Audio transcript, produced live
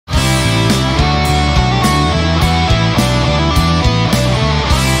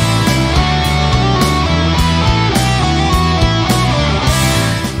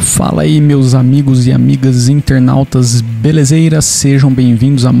Fala aí, meus amigos e amigas internautas belezeiras, sejam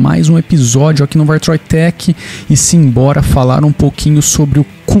bem-vindos a mais um episódio aqui no Vartroy Tech e simbora falar um pouquinho sobre o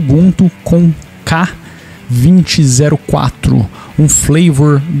Kubuntu com K2004, um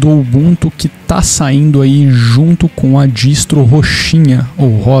flavor do Ubuntu que tá saindo aí junto com a distro roxinha,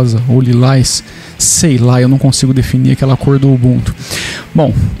 ou rosa, ou lilás, sei lá, eu não consigo definir aquela cor do Ubuntu.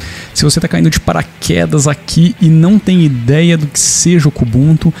 Bom, se você está caindo de paraquedas aqui e não tem ideia do que seja o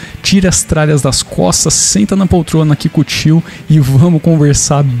Kubuntu, tira as tralhas das costas, senta na poltrona aqui com o tio e vamos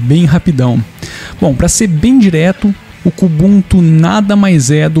conversar bem rapidão. Bom, para ser bem direto, o Kubuntu nada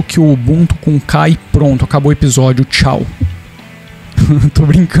mais é do que o Ubuntu com K e pronto, acabou o episódio, tchau. Tô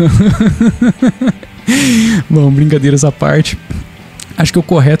brincando. Bom, brincadeiras à parte, acho que o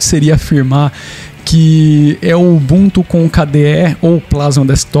correto seria afirmar que é o Ubuntu com KDE ou Plasma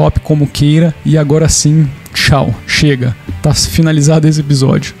Desktop, como queira, e agora sim, tchau, chega, tá finalizado esse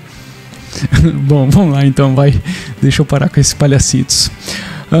episódio. Bom, vamos lá então, deixa eu parar com esses palhacitos.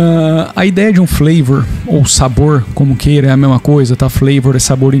 A ideia de um flavor, ou sabor, como queira, é a mesma coisa, tá? Flavor é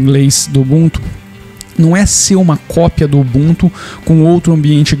sabor em inglês do Ubuntu. Não é ser uma cópia do Ubuntu com outro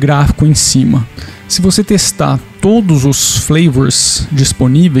ambiente gráfico em cima. Se você testar todos os flavors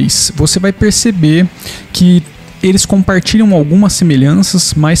disponíveis, você vai perceber que eles compartilham algumas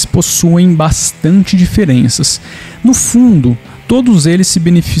semelhanças, mas possuem bastante diferenças. No fundo, todos eles se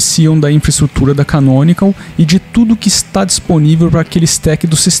beneficiam da infraestrutura da Canonical e de tudo que está disponível para aquele stack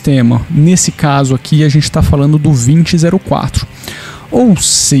do sistema. Nesse caso aqui, a gente está falando do 2004. Ou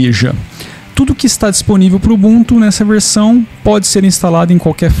seja, tudo que está disponível para o Ubuntu nessa versão pode ser instalado em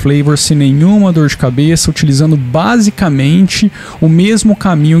qualquer flavor sem nenhuma dor de cabeça, utilizando basicamente o mesmo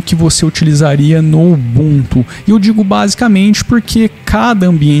caminho que você utilizaria no Ubuntu. E eu digo basicamente porque cada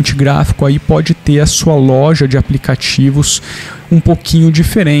ambiente gráfico aí pode ter a sua loja de aplicativos um pouquinho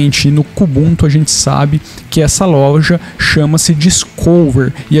diferente. No Kubuntu a gente sabe que essa loja chama-se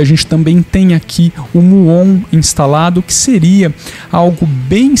Discover e a gente também tem aqui o Muon instalado, que seria algo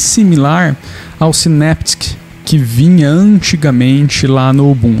bem similar ao Synaptic que vinha antigamente lá no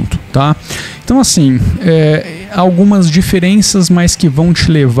Ubuntu, tá? Então assim, algumas diferenças, mas que vão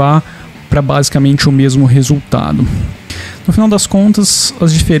te levar para basicamente o mesmo resultado. No final das contas,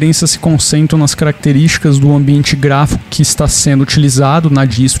 as diferenças se concentram nas características do ambiente gráfico que está sendo utilizado na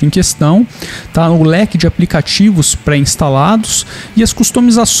distro em questão, tá? O leque de aplicativos pré-instalados e as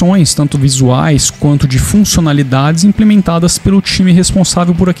customizações, tanto visuais quanto de funcionalidades implementadas pelo time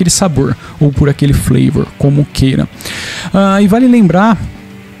responsável por aquele sabor ou por aquele flavor, como queira. E vale lembrar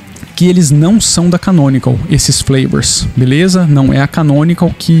que eles não são da Canonical, esses flavors, beleza? Não é a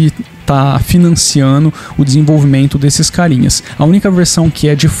Canonical que está financiando o desenvolvimento desses carinhas. A única versão que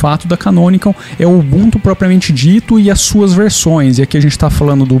é de fato da Canonical é o Ubuntu propriamente dito e as suas versões. E aqui a gente está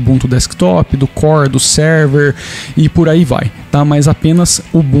falando do Ubuntu Desktop, do Core, do Server e por aí vai, tá? Mas apenas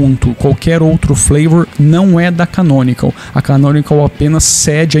Ubuntu, qualquer outro flavor não é da Canonical. A Canonical apenas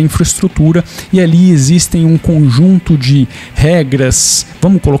cede a infraestrutura e ali existem um conjunto de regras,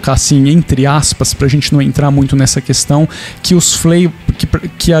 vamos colocar assim entre aspas, para a gente não entrar muito nessa questão, que os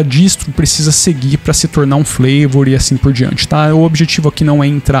que a distro precisa seguir para se tornar um flavor e assim por diante, tá? O objetivo aqui não é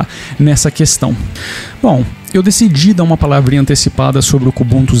entrar nessa questão. Bom, eu decidi dar uma palavrinha antecipada sobre o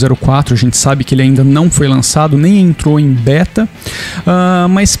Kubuntu 04, a gente sabe que ele ainda não foi lançado, nem entrou em beta,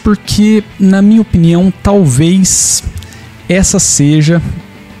 mas porque, na minha opinião, talvez essa seja,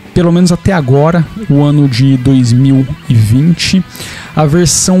 pelo menos até agora, o ano de 2020, a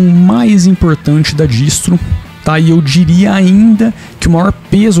versão mais importante da distro. Tá, e eu diria ainda que o maior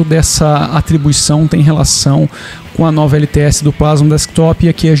peso dessa atribuição tem relação com a nova LTS do Plasma Desktop, e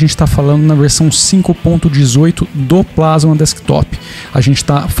aqui a gente está falando na versão 5.18 do Plasma Desktop. A gente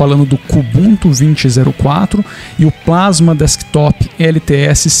está falando do Kubuntu 2004 e o Plasma Desktop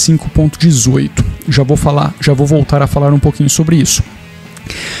LTS 5.18. Já vou voltar a falar um pouquinho sobre isso.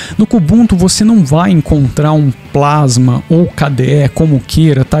 No Kubuntu você não vai encontrar um Plasma ou KDE, como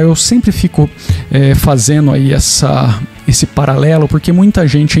queira, tá? Eu sempre fico fazendo aí esse paralelo, porque muita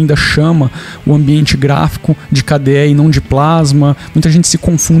gente ainda chama o ambiente gráfico de KDE e não de Plasma, muita gente se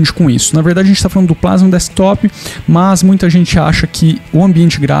confunde com isso. Na verdade a gente está falando do Plasma Desktop, mas muita gente acha que o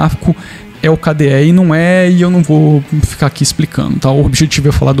ambiente gráfico é o KDE e não é, e eu não vou ficar aqui explicando, tá? O objetivo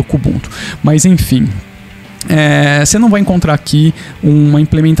é falar do Kubuntu, mas enfim. Você não vai encontrar aqui uma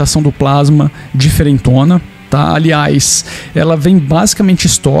implementação do Plasma diferentona, tá? Aliás, ela vem basicamente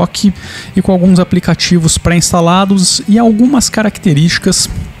estoque e com alguns aplicativos pré-instalados e algumas características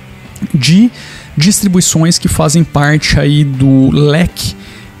de distribuições que fazem parte aí do leque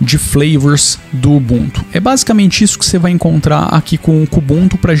de flavors do Ubuntu. É basicamente isso que você vai encontrar aqui com o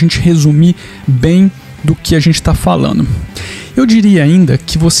Kubuntu para a gente resumir bem do que a gente está falando. Eu diria ainda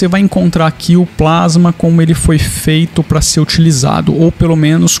que você vai encontrar aqui o Plasma como ele foi feito para ser utilizado, ou pelo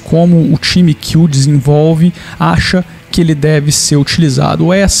menos como o time que o desenvolve acha que ele deve ser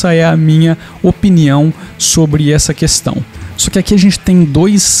utilizado. Essa é a minha opinião sobre essa questão. Só que aqui a gente tem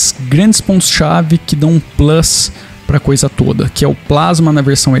dois grandes pontos-chave que dão um plus para a coisa toda, que é o Plasma na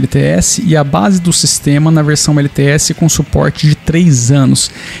versão LTS e a base do sistema na versão LTS com suporte de 3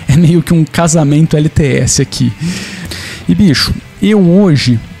 anos. É meio que um casamento LTS aqui. E bicho, eu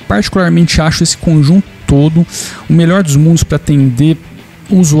hoje particularmente acho esse conjunto todo o melhor dos mundos para atender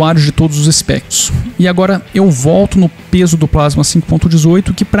usuários de todos os aspectos. E agora eu volto no peso do Plasma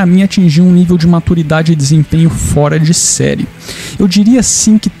 5.18, que para mim atingiu um nível de maturidade e desempenho fora de série. Eu diria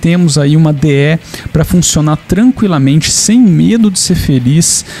sim que temos aí uma DE para funcionar tranquilamente, sem medo de ser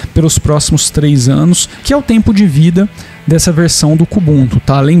feliz pelos próximos 3 anos, que é o tempo de vida dessa versão do Kubuntu,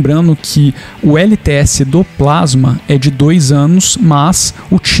 tá? Lembrando que o LTS do Plasma é de 2 anos, mas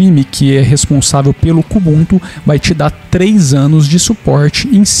o time que é responsável pelo Kubuntu vai te dar 3 anos de suporte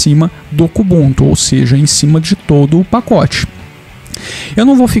em cima do Kubuntu, ou seja, em cima de todo o pacote. Eu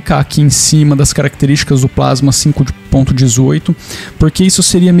não vou ficar aqui em cima das características do Plasma 5.18, porque isso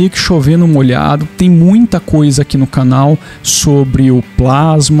seria meio que chover no molhado. Tem muita coisa aqui no canal sobre o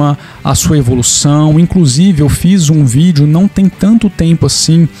Plasma, a sua evolução. Inclusive eu fiz um vídeo não tem tanto tempo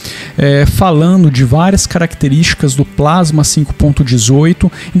assim, falando de várias características do Plasma 5.18.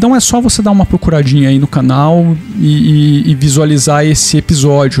 Então é só você dar uma procuradinha aí no canal e visualizar esse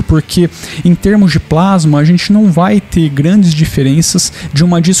episódio, porque em termos de Plasma a gente não vai ter grandes diferenças de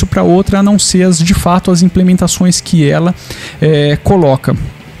uma disso para outra, a não ser de fato as implementações que ela coloca.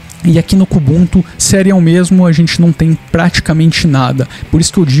 E aqui no Kubuntu, sério mesmo, a gente não tem praticamente nada. Por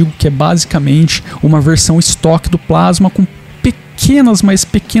isso que eu digo que é basicamente uma versão estoque do Plasma com pequenas, mas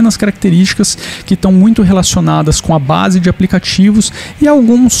pequenas características que estão muito relacionadas com a base de aplicativos e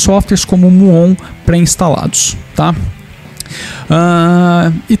alguns softwares como o Muon pré-instalados, tá?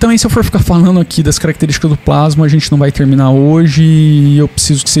 E também, se eu for ficar falando aqui das características do Plasma, a gente não vai terminar hoje e eu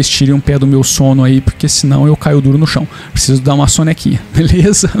preciso que vocês tirem um pé do meu sono aí, porque senão eu caio duro no chão. Preciso dar uma sonequinha,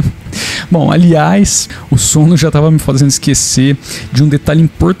 beleza? Bom, aliás, o sono já estava me fazendo esquecer de um detalhe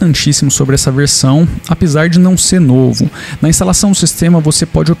importantíssimo sobre essa versão, apesar de não ser novo. Na instalação do sistema você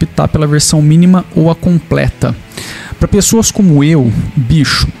pode optar pela versão mínima ou a completa. Para pessoas como eu,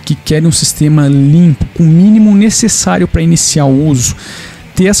 bicho, que querem um sistema limpo, com o mínimo necessário para iniciar o uso,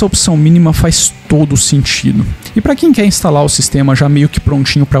 ter essa opção mínima faz todo sentido. E para quem quer instalar o sistema já meio que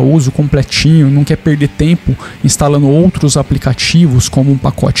prontinho para uso, completinho, não quer perder tempo instalando outros aplicativos como um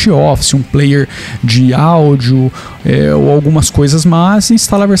pacote Office, um player de áudio ou algumas coisas mais,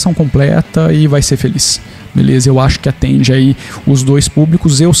 instala a versão completa e vai ser feliz. Beleza, eu acho que atende aí os dois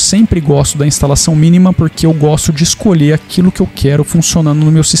públicos. Eu sempre gosto da instalação mínima porque eu gosto de escolher aquilo que eu quero funcionando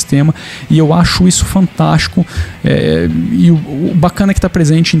no meu sistema e eu acho isso fantástico, e o bacana é que está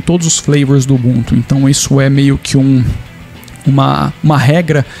presente em todos os flavors do Ubuntu. Então isso é meio que uma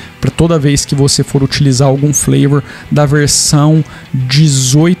regra para toda vez que você for utilizar algum flavor da versão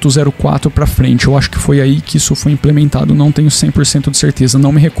 18.04 para frente. Eu acho que foi aí que isso foi implementado, não tenho 100% de certeza,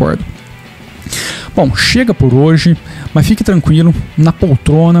 não me recordo. Bom, chega por hoje, mas fique tranquilo, na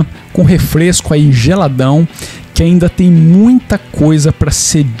poltrona, com refresco aí geladão, que ainda tem muita coisa para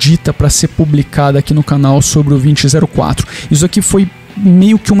ser dita, para ser publicada aqui no canal sobre o 2004. Isso aqui foi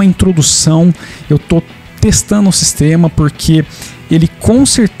meio que uma introdução, eu tô testando o sistema porque ele com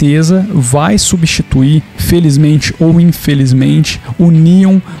certeza vai substituir, felizmente ou infelizmente, o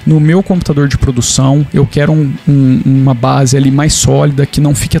Neon no meu computador de produção. Eu quero uma base ali mais sólida, que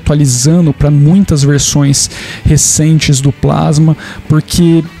não fique atualizando para muitas versões recentes do Plasma,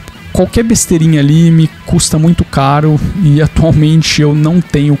 porque qualquer besteirinha ali me custa muito caro e atualmente eu não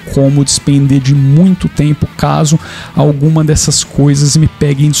tenho como despender de muito tempo caso alguma dessas coisas me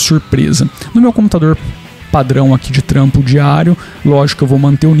peguem de surpresa. No meu computador padrão aqui de trampo diário, lógico que eu vou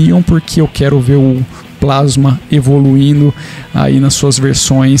manter o Neon porque eu quero ver o Plasma evoluindo aí nas suas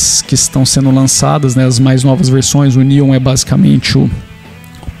versões que estão sendo lançadas, né, as mais novas versões. O Neon é basicamente o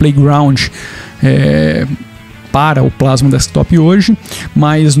playground para o Plasma Desktop hoje,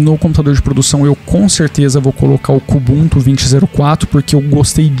 mas no computador de produção eu com certeza vou colocar o Kubuntu 20.04 porque eu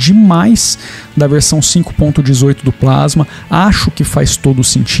gostei demais da versão 5.18 do Plasma. Acho que faz todo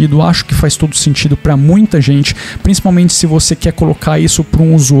sentido, acho que faz todo sentido para muita gente, principalmente se você quer colocar isso para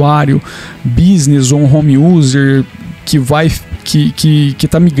um usuário business ou um home user que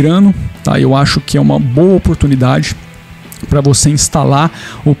está migrando, tá? Eu acho que é uma boa oportunidade. para você instalar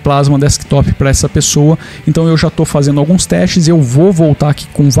o Plasma Desktop para essa pessoa. Então eu já estou fazendo alguns testes, eu vou voltar aqui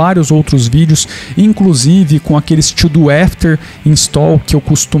com vários outros vídeos, inclusive com aqueles to do after install que eu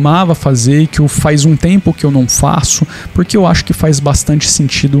costumava fazer e que faz um tempo que eu não faço, porque eu acho que faz bastante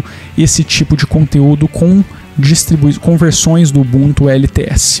sentido esse tipo de conteúdo com versões do Ubuntu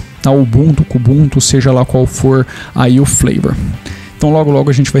LTS, tá? Ubuntu, Kubuntu, seja lá qual for aí o flavor. Então logo logo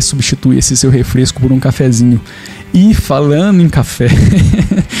a gente vai substituir esse seu refresco por um cafezinho. E falando em café,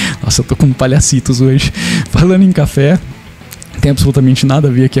 nossa, eu tô com palhacitos hoje. Falando em café, tem absolutamente nada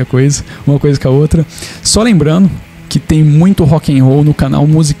a ver aqui uma coisa com a outra. Só lembrando que tem muito rock and roll no canal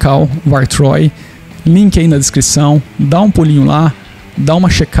musical Vartroy, link aí na descrição, dá um pulinho lá, dá uma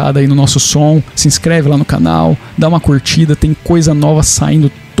checada aí no nosso som, se inscreve lá no canal, dá uma curtida, tem coisa nova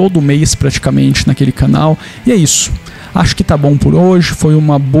saindo todo mês praticamente naquele canal. E é isso. Acho que tá bom por hoje, foi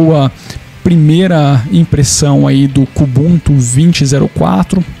uma boa primeira impressão aí do Kubuntu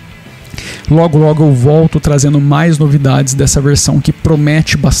 20.04. Logo logo eu volto trazendo mais novidades dessa versão que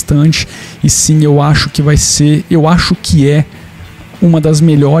promete bastante, e sim, eu acho que é uma das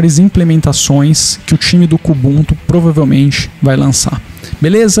melhores implementações que o time do Kubuntu provavelmente vai lançar.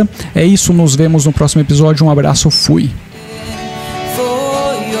 Beleza? É isso, nos vemos no próximo episódio, um abraço, fui!